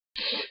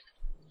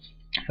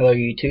Hello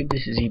YouTube,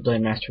 this is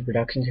ZBladeMaster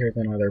Productions here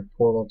with another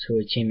Portal 2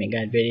 achievement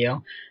guide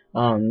video.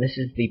 This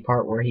is the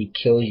part where he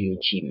kills you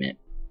achievement.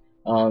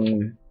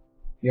 You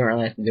don't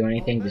really have to do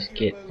anything, just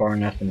get far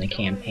enough in the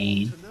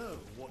campaign,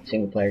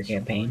 single player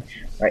campaign.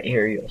 Right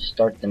here you'll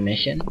start the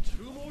mission,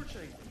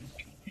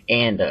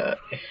 and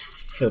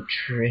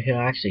he'll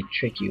actually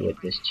trick you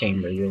with this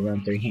chamber. You'll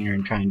run through here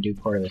and try and do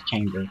part of this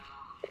chamber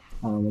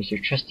with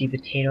your trusty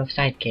potato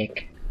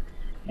sidekick.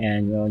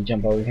 And you'll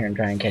jump over here and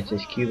try and catch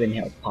this cube, and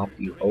he'll pop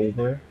you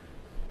over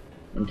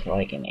into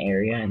like an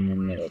area, and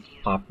then it'll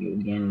pop you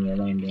again, and you'll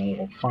land in a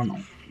little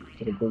funnel,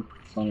 little blue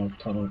funnel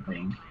tunnel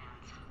thing,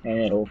 and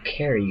it'll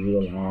carry you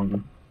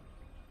along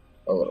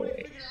a little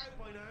ways.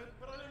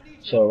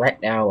 So right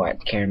now, I want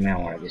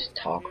to just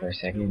talk for a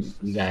second.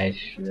 You guys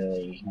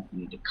really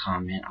need to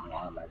comment on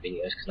all of my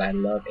videos because I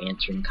love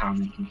answering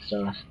comments and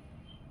stuff.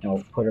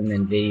 I'll put them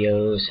in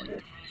videos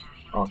and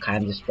all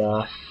kinds of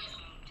stuff.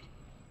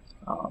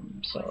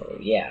 So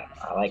yeah,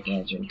 I like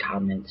answering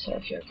comments, so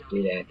if you have to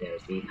do that, that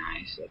would be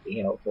nice, that'd be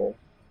helpful.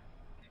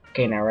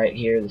 Okay, now right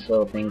here, this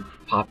little thing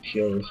pops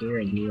you over here,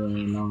 and you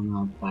land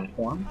on a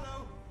platform,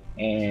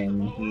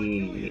 and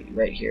he,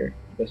 right here,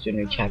 goes to a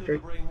new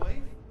chapter,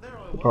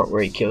 the part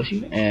where he kills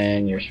you,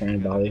 and you're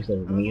surrounded by all these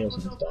little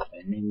needles and stuff,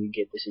 and then you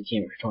get this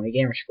achievement for 20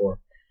 gamer score.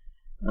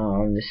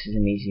 This is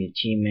an easy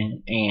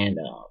achievement, and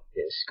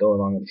just go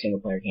along with the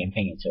single player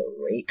campaign. So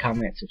rate,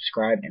 comment,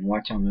 subscribe, and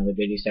watch all my other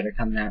videos that are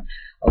coming out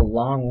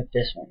along with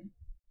this one.